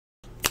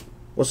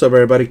What's up,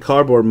 everybody?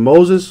 Cardboard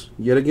Moses,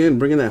 yet again,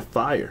 bringing that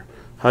fire.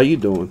 How you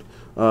doing?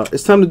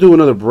 It's time to do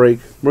another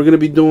break. We're going to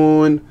be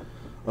doing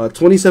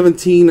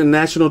 2017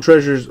 National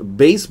Treasures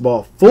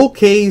Baseball Full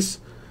Case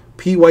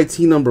PYT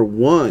number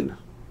 1.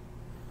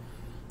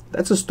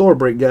 That's a store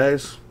break,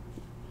 guys.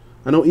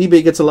 I know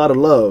eBay gets a lot of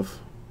love,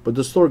 but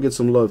the store gets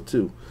some love,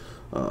 too.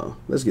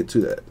 Let's get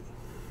to that.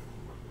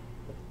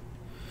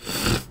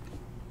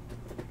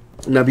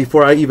 Now,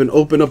 before I even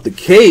open up the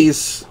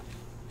case,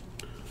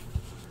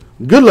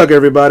 good luck,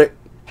 everybody.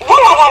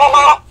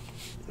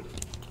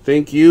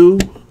 Thank you,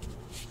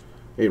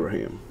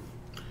 Abraham.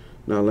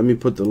 Now, let me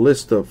put the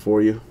list up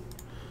for you.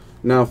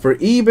 Now, for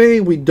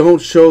eBay, we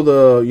don't show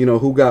the,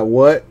 who got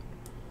what.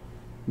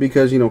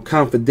 Because,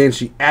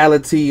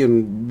 confidentiality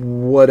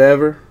and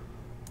whatever.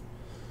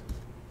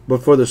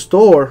 But for the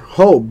store,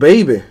 oh,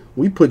 baby,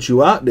 we put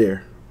you out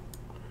there.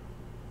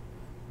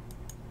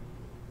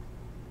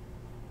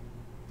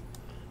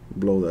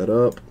 Blow that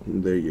up.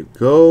 There you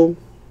go.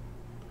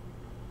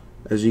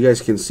 As you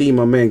guys can see,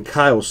 my man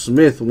Kyle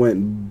Smith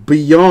went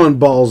beyond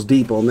balls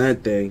deep on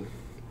that thing.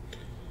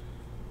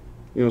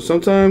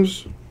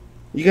 Sometimes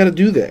you got to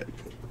do that.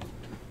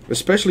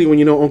 Especially when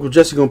you know Uncle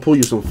Jesse going to pull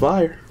you some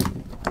fire.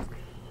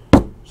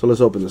 So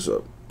let's open this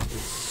up.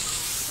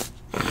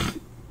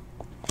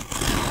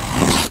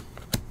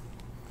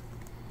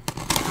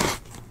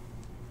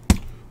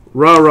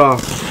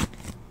 Rah-rah.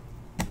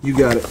 You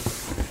got it.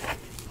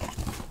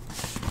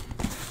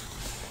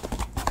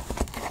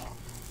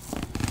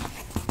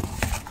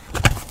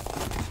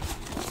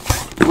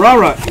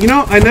 Rara,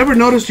 I never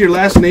noticed your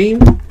last name.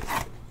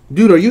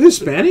 Dude, are you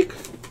Hispanic?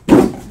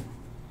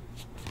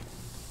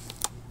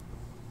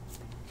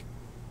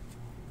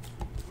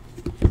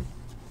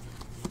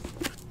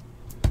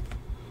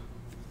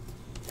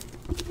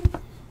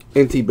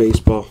 NT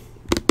Baseball.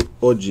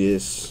 Oh,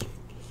 jeez.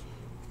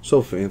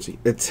 So fancy.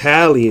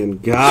 Italian.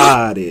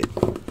 Got it.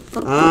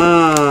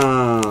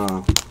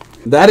 Ah.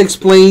 That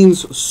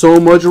explains so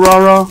much,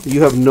 Rara.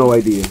 You have no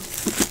idea.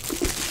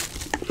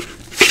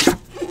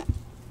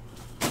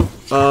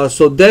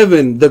 So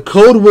Devin, the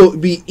code will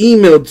be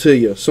emailed to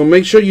you. So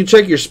make sure you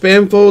check your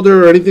spam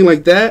folder or anything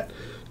like that,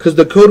 because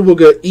the code will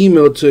get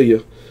emailed to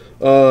you.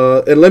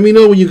 And let me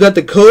know when you got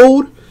the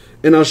code,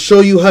 and I'll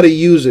show you how to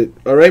use it.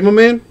 All right, my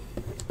man?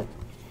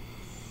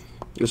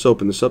 Let's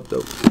open this up,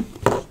 though.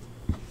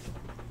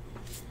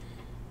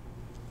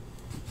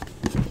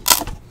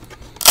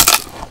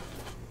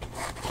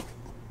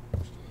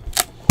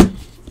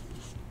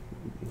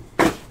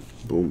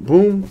 Boom,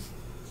 boom.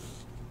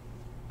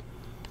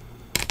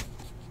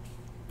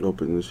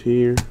 Open this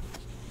here.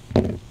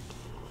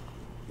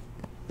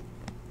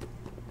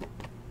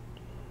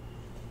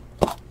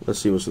 Let's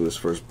see what's in this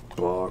first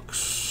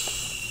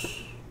box.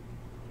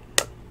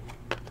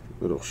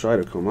 Little shy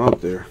to come out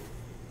there.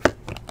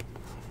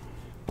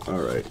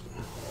 Alright.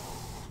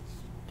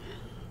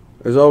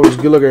 As always,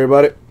 good luck,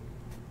 everybody.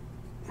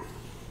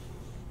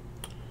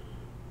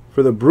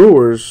 For the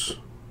Brewers,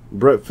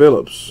 Brett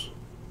Phillips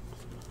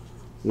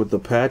with the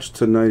patch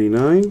to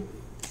 99.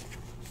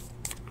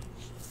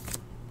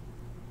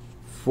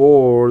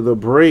 For the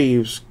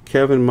Braves,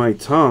 Kevin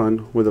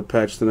Maitan with a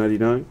patch to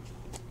 99.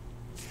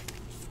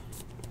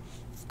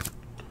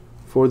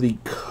 For the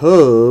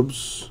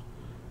Cubs,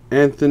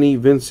 Anthony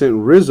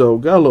Vincent Rizzo.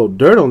 Got a little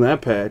dirt on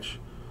that patch.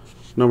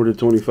 Number to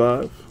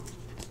 25.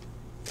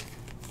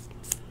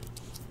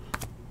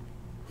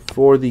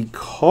 For the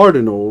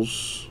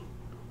Cardinals,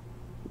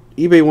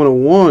 eBay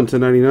 101 to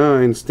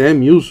 99.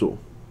 Stan Musial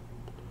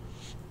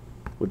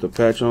with the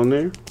patch on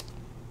there.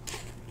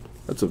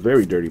 That's a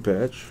very dirty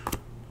patch.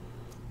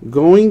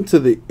 Going to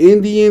the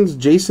Indians,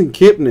 Jason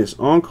Kipnis,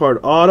 on-card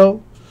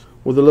auto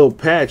with a little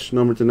patch,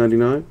 number to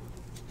 99.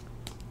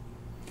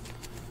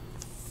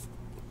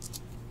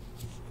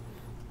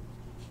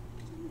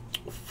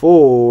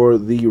 For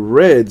the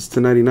Reds to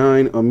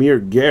 99, Amir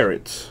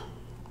Garrett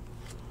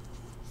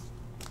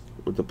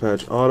with the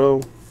patch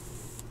auto.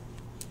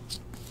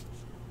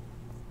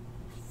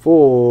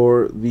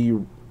 For the,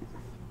 I'm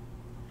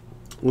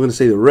going to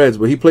say the Reds,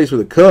 but he plays for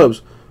the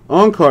Cubs,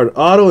 on-card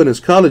auto in his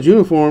college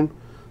uniform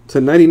to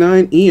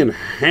 99, Ian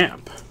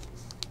Happ.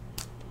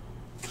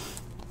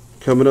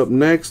 Coming up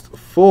next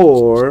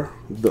for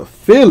the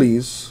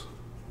Phillies,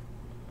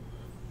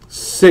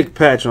 sick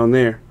patch on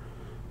there.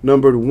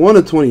 Numbered 1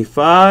 of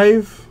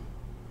 25,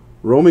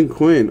 Roman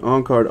Quinn,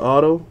 on-card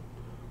auto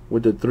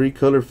with the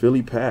 3-color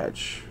Philly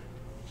patch.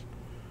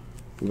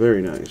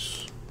 Very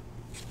nice.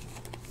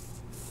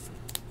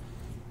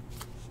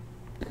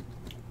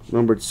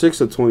 Numbered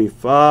 6 of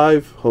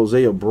 25,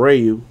 Jose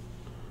Abreu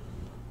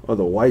of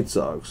the White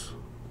Sox.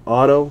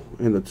 Auto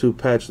and the 2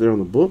 patch there on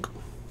the book.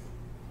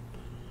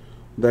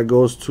 That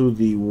goes to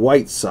the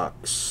White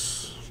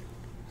Sox.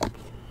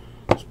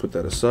 Let's put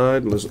that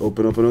aside. Let's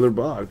open up another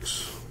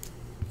box.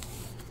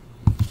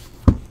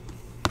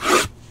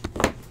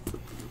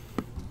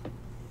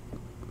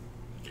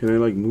 Can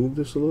I move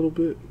this a little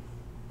bit?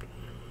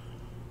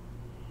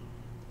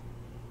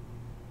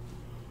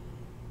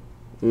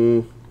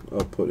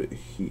 I'll put it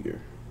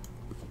here.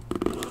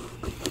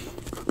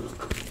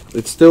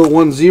 It's still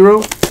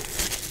 1-0.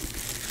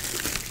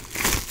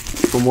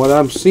 From what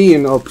I'm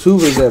seeing,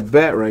 Altuve's at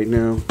bat right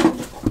now.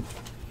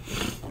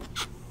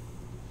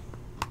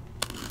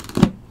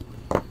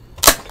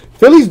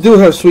 Phillies do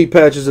have sweet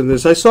patches in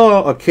this. I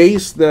saw a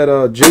case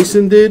that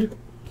Jason did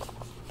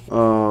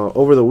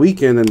over the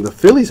weekend, and the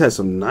Phillies had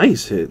some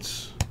nice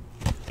hits.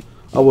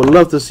 I would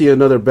love to see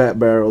another bat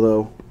barrel,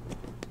 though.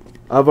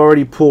 I've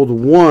already pulled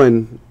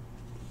one.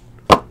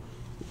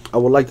 I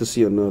would like to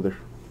see another.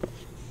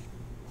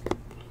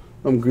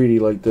 I'm greedy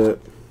like that.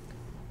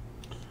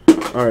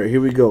 All right,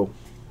 here we go.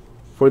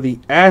 For the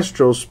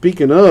Astros,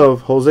 speaking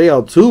of Jose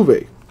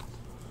Altuve,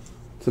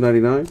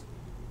 /99.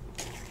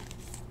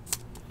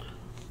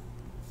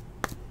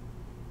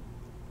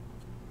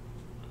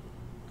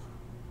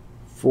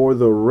 For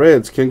the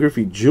Reds, Ken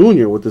Griffey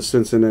Jr. with the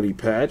Cincinnati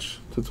patch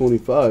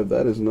 /25.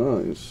 That is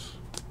nice.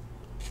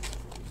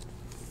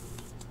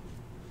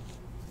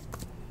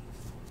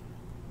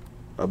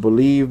 I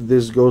believe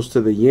this goes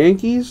to the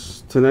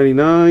Yankees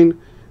 /99.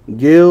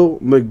 Gil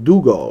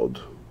McDougald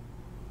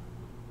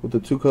with the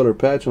 2-color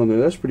patch on there.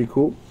 That's pretty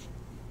cool.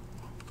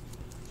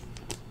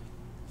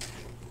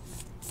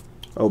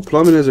 Oh,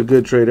 plumbing is a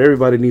good trade.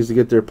 Everybody needs to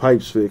get their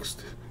pipes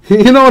fixed.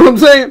 You know what I'm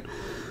saying?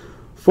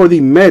 For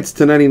the Mets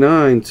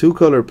 /99,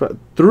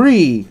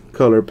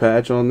 3-color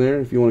patch on there,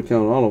 if you want to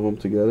count all of them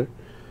together.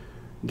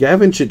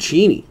 Gavin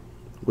Cecchini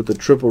with the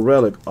triple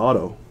relic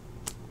auto.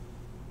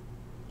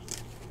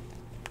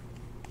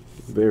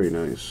 Very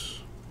nice.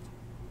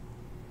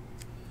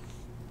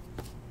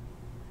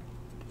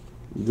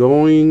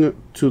 Going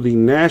to the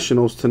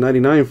Nationals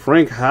 /99,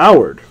 Frank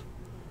Howard.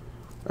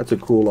 That's a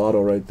cool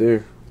auto right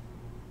there.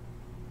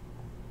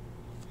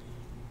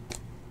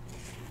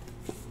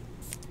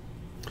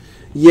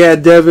 Yeah,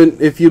 Devin,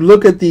 if you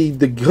look at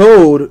the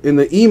code in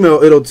the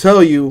email, it'll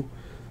tell you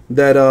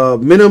that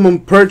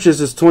minimum purchase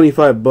is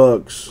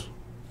 $25.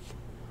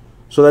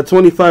 So that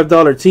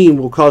 $25 team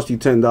will cost you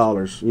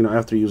 $10, you know,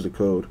 after you use the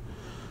code.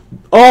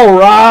 All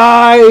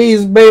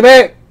rise,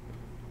 baby.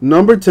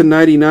 Number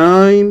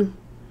 /99,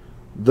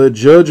 the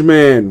Judge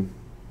Man.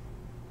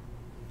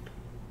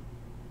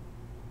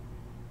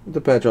 The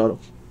patch auto.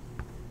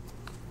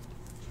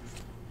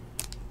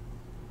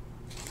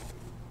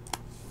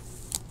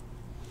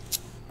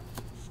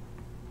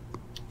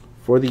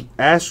 For the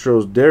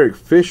Astros, Derek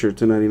Fisher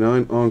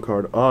 /99,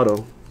 on-card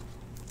auto.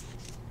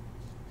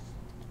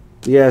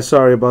 Yeah,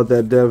 sorry about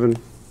that, Devin.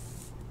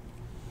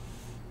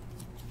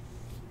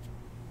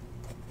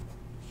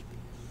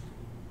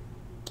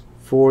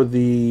 For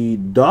the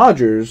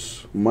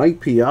Dodgers, Mike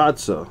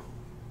Piazza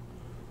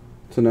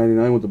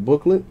 /99 with the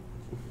booklet.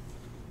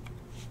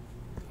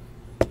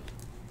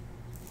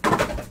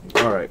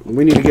 All right,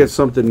 we need to get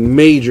something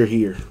major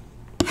here.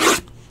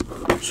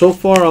 So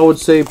far, I would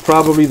say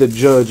probably the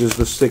Judge is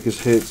the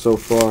sickest hit so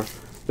far.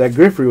 That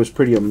Griffey was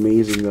pretty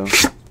amazing, though.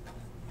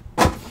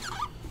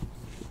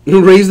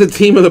 You raise the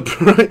team of the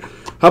prize.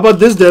 How about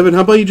this, Devin?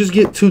 How about you just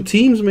get 2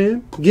 teams,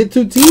 man? Get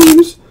 2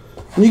 teams,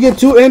 and you get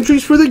 2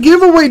 entries for the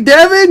giveaway,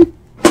 Devin.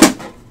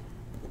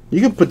 You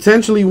could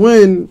potentially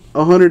win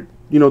 $100,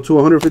 to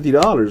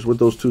 $150 with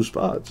those 2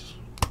 spots.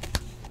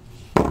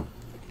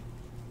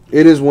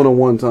 It is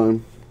 1-on-1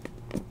 time.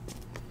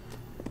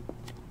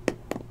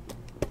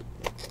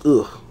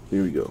 Ugh,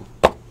 here we go.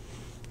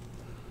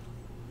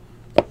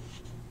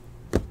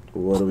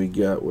 What do we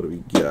got? What do we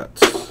got?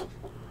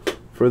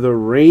 For the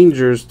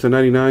Rangers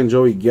 /99,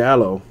 Joey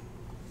Gallo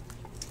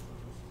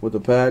with the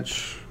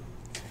patch.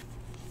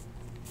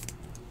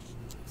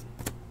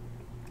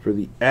 For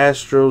the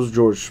Astros,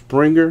 George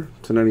Springer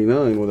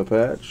 /99 with a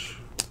patch.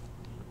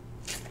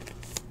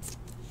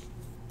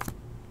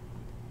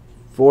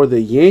 For the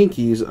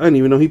Yankees, I didn't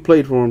even know he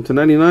played for him,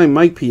 /99,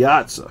 Mike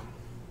Piazza.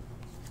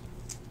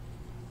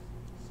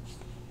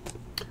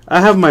 I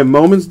have my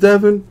moments,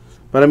 Devin,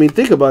 but I mean,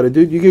 think about it,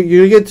 dude. You're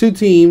gonna get 2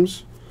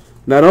 teams.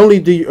 Not only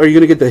are you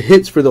gonna get the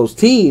hits for those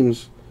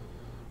teams,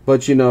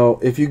 but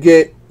if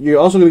you're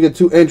also gonna get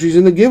 2 entries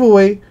in the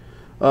giveaway.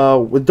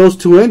 With those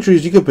 2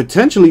 entries, you could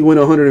potentially win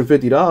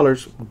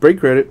 $150 break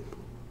credit.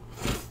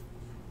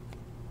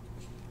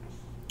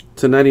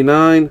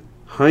 /99,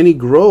 Heine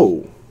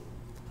Groh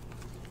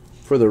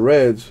for the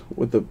Reds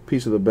with the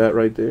piece of the bat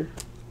right there.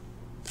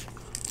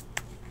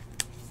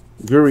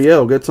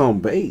 Gurriel gets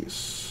on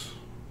base.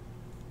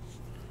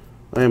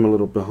 I am a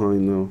little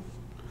behind, though.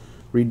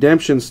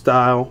 Redemption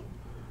style.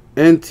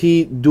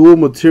 NT dual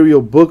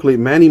material booklet.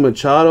 Manny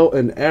Machado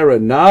and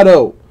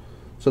Arenado.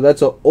 So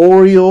that's a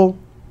Oriole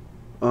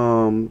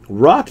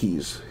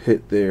Rockies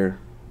hit there.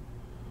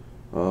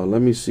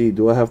 Let me see.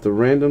 Do I have to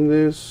random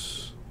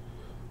this?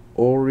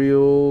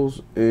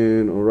 Orioles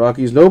and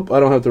Rockies. Nope,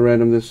 I don't have to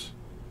random this.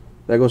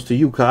 That goes to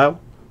you, Kyle.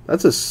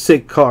 That's a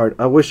sick card.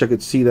 I wish I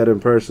could see that in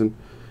person.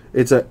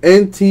 It's a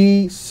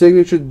NT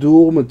signature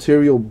dual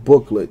material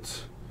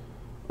booklet.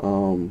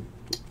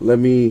 Let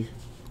me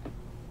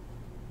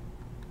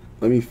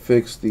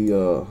fix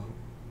the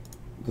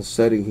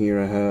setting here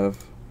I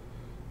have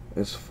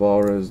as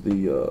far as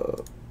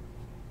the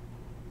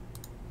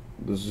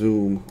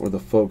zoom, or the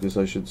focus,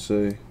 I should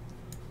say.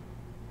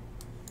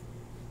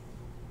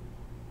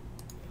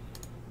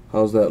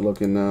 How's that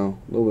looking now?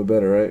 A little bit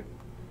better, right?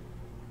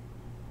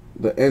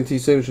 The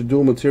anti-signature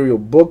dual material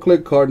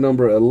booklet, card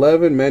number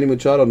 11, Manny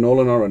Machado,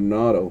 Nolan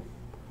Arenado.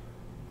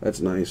 That's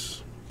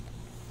nice.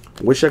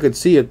 Wish I could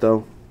see it,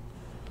 though.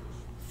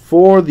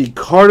 For the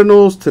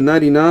Cardinals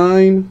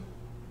 /99,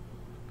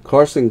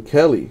 Carson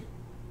Kelly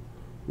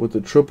with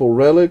the triple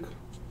relic.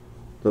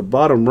 The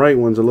bottom right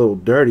one's a little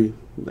dirty.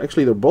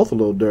 Actually, they're both a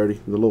little dirty.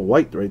 The little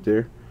white right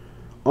there.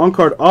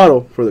 On-card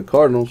auto for the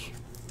Cardinals.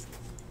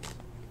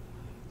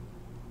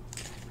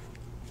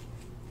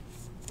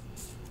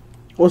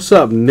 What's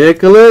up,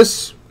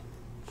 Nicholas?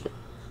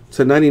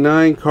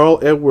 /99, Carl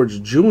Edwards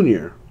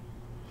Jr.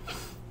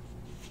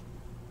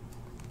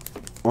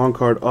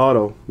 On-card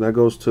auto. That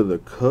goes to the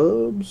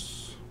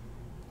Cubs.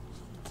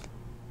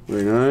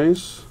 Very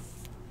nice.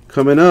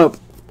 Coming up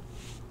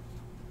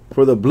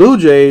for the Blue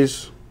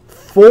Jays,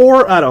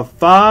 4 out of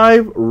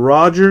 5,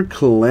 Roger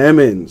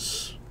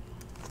Clemens.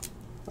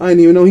 I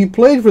didn't even know he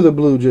played for the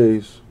Blue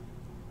Jays.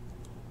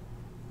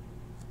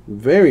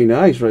 Very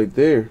nice right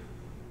there.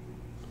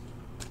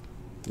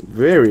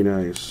 Very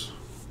nice.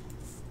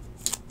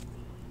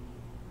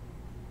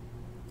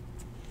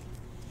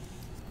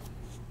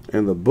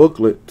 And the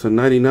booklet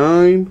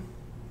 /99,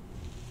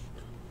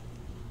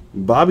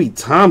 Bobby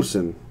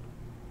Thompson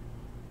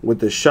with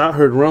the shot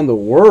heard around the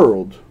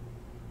world.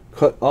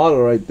 Cut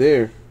auto right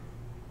there.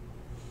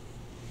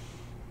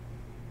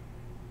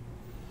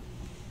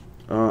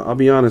 I'll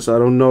be honest, I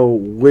don't know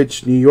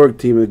which New York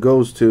team it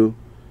goes to.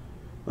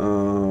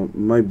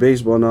 My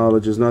baseball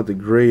knowledge is not the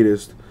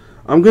greatest.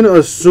 I'm going to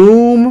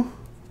assume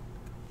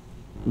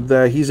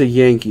that he's a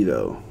Yankee,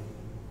 though.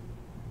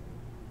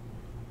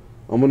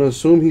 I'm going to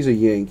assume he's a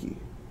Yankee.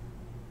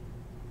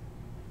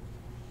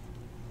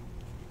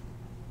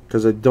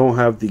 Because I don't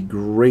have the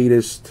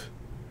greatest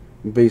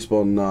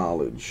baseball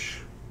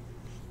knowledge.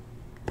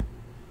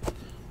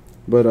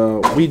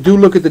 But we do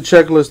look at the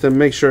checklist and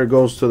make sure it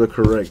goes to the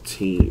correct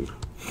team.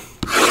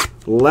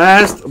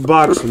 Last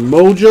box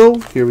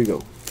mojo. Here we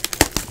go.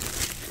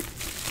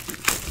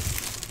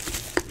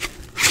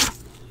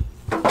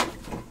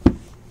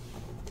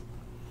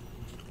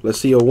 Let's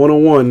see a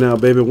 101 now,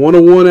 baby.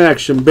 101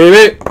 action,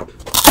 baby.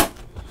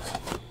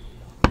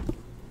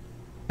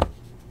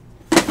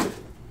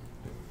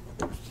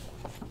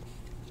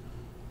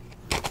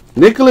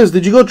 Nicholas,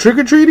 did you go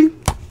trick-or-treating?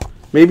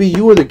 Maybe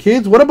you or the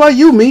kids? What about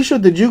you, Misha?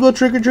 Did you go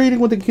trick-or-treating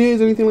with the kids?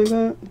 Anything like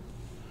that?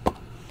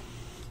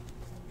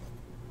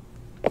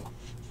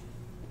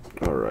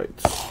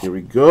 Alright, here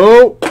we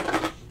go.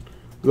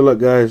 Good luck,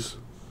 guys.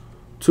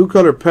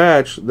 2-color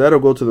patch. That'll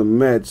go to the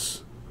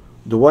Mets.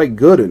 Dwight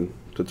Gooden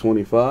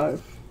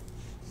 /25.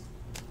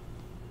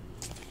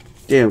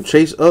 Damn,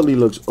 Chase Utley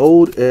looks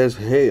old as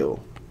hell.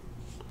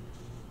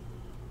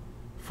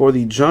 For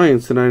the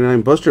Giants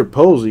 /99, Buster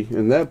Posey.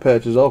 And that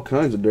patch is all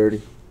kinds of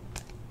dirty.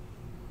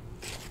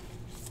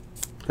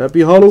 Happy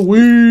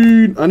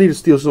Halloween! I need to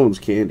steal someone's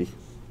candy.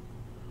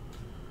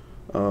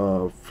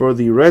 For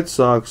the Red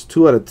Sox,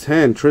 2 out of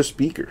 10, Tris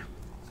Speaker.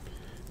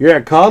 You're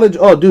at college?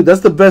 Oh, dude,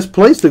 that's the best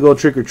place to go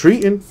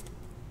trick-or-treating.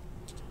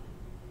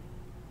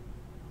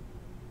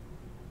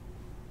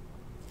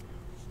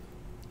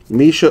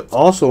 Misha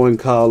also in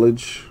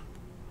college.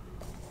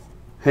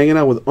 Hanging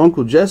out with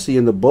Uncle Jesse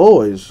and the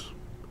boys.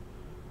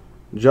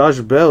 Josh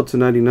Bell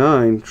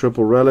 /99,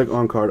 triple relic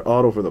on-card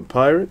auto for the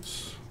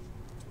Pirates.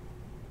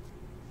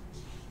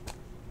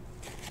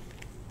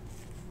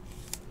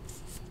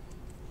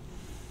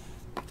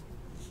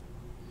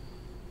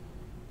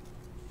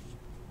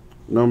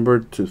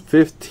 Numbered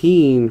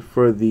 /15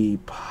 for the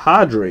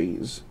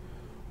Padres,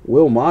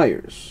 Will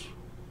Myers.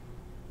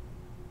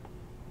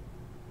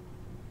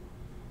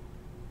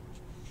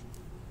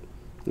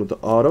 With the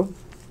auto.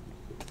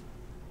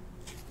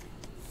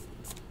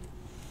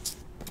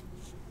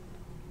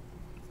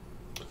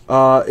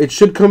 It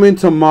should come in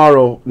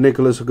tomorrow,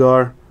 Nicholas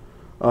Hagar.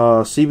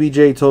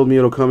 CBJ told me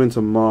it'll come in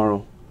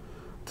tomorrow.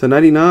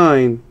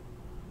 /99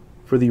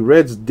 for the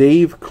Reds,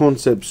 Dave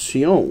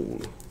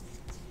Concepcion.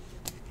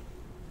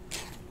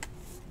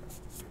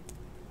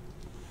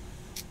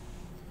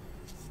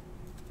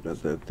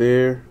 Got that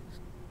there.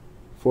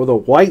 For the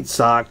White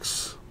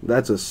Sox,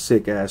 that's a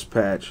sick-ass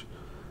patch.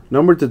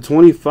 Numbered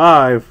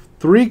 /25,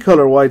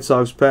 3-color White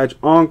Sox patch,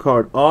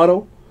 on-card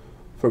auto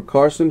for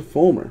Carson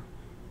Fulmer.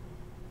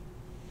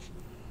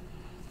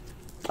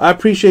 I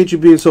appreciate you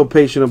being so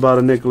patient about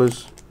it,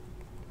 Nicholas.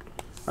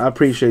 I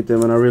appreciate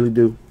them, and I really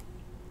do.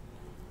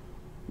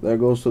 That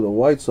goes to the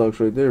White Sox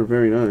right there.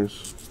 Very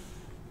nice.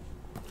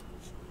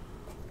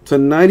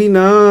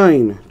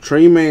 /99,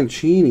 Trey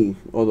Mancini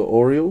of the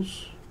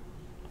Orioles.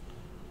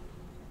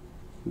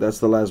 That's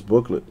the last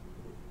booklet.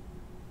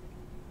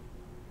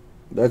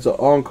 That's an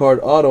on-card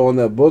auto on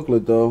that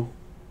booklet, though,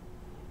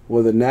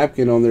 with a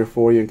napkin on there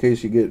for you in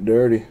case you get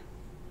dirty.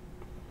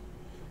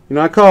 You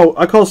know, I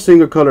call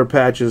single color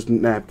patches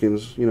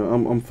napkins. You know,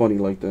 I'm funny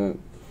like that.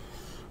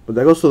 But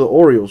that goes to the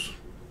Orioles.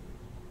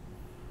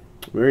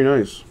 Very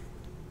nice.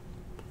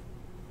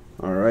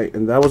 All right,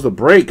 and that was the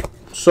break.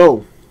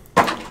 So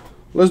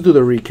let's do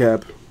the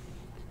recap.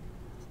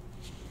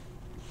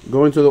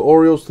 Going to the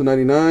Orioles to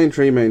 99,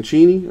 Trey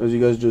Mancini, as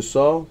you guys just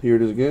saw. Here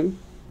it is again.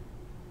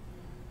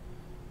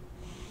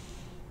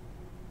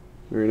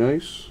 Very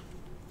nice.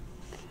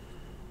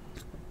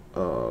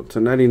 To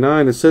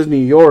 99, it says New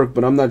York,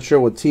 but I'm not sure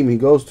what team he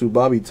goes to.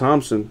 Bobby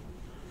Thompson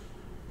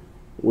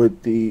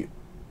with the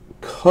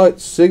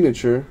cut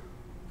signature.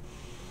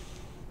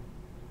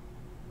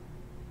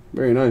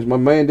 Very nice. My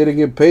man didn't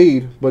get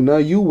paid, but now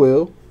you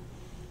will.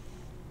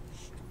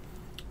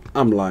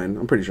 I'm lying.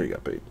 I'm pretty sure he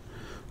got paid.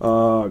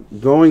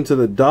 Going to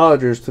the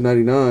Dodgers to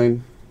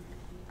 99,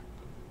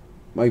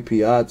 Mike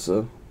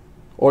Piazza.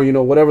 Or, you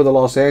know, whatever the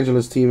Los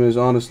Angeles team is,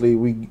 honestly,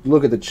 we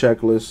look at the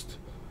checklist.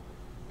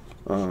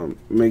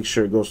 Make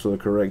sure it goes to the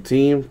correct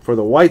team. For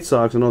the White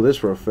Sox, I know this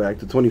for a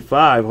fact. To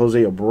 25,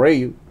 Jose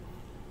Abreu.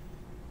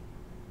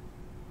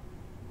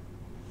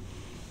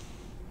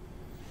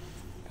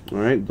 All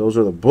right, those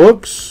are the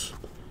books.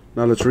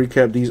 Now let's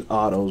recap these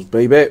autos,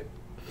 baby.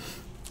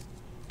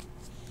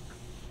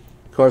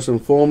 Carson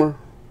Fulmer,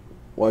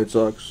 White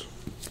Sox.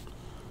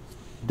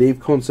 Dave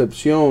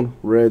Concepcion,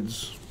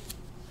 Reds.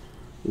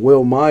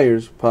 Will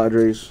Myers,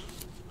 Padres.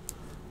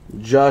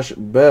 Josh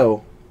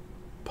Bell,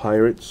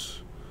 Pirates.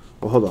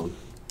 Oh, hold on.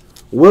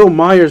 Will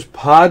Myers,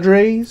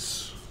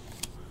 Padres.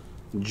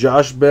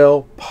 Josh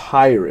Bell,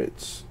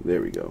 Pirates.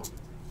 There we go.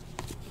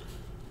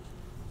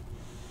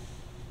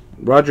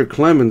 Roger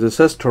Clemens, it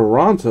says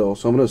Toronto,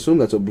 so I'm going to assume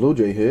that's a Blue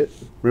Jay hit.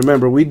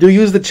 Remember, we do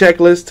use the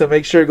checklist to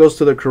make sure it goes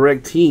to the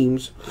correct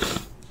teams.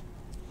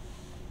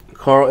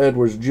 Carl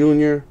Edwards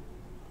Jr.,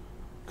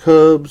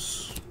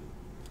 Cubs.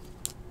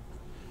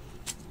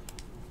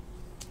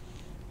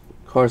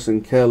 Carson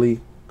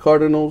Kelly,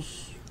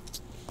 Cardinals.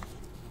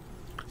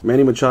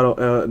 Manny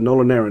Machado,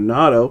 Nolan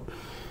Arenado.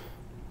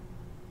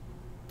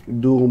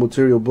 Dual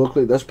material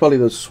booklet. That's probably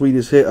the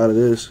sweetest hit out of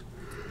this.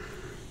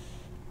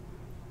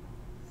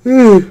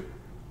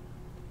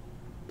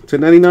 To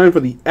 99 for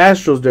the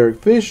Astros,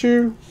 Derek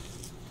Fisher.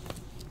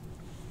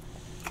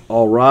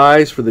 All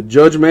rise for the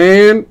Judge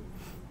Man.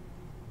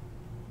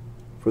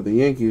 For the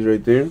Yankees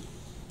right there.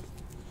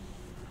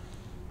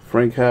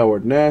 Frank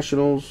Howard,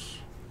 Nationals.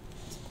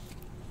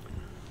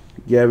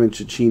 Gavin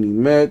Cecchini,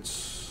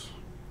 Mets.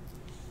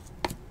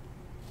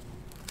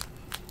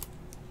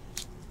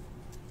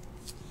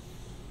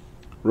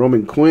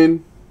 Roman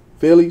Quinn,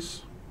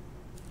 Phillies.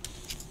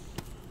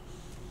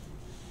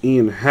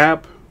 Ian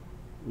Happ,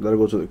 that'll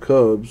go to the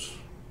Cubs.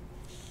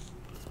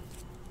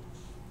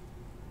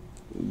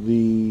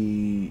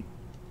 The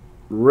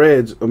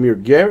Reds, Amir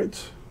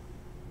Garrett.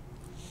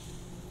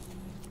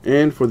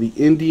 And for the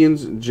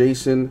Indians,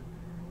 Jason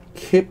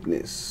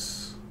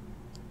Kipnis.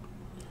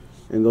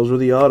 And those were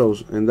the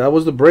autos. And that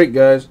was the break,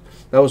 guys.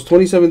 That was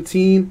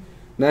 2017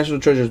 National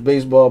Treasures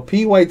Baseball,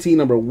 PYT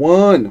number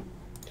 1.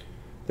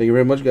 Thank you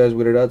very much, guys.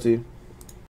 We'll get it out to you.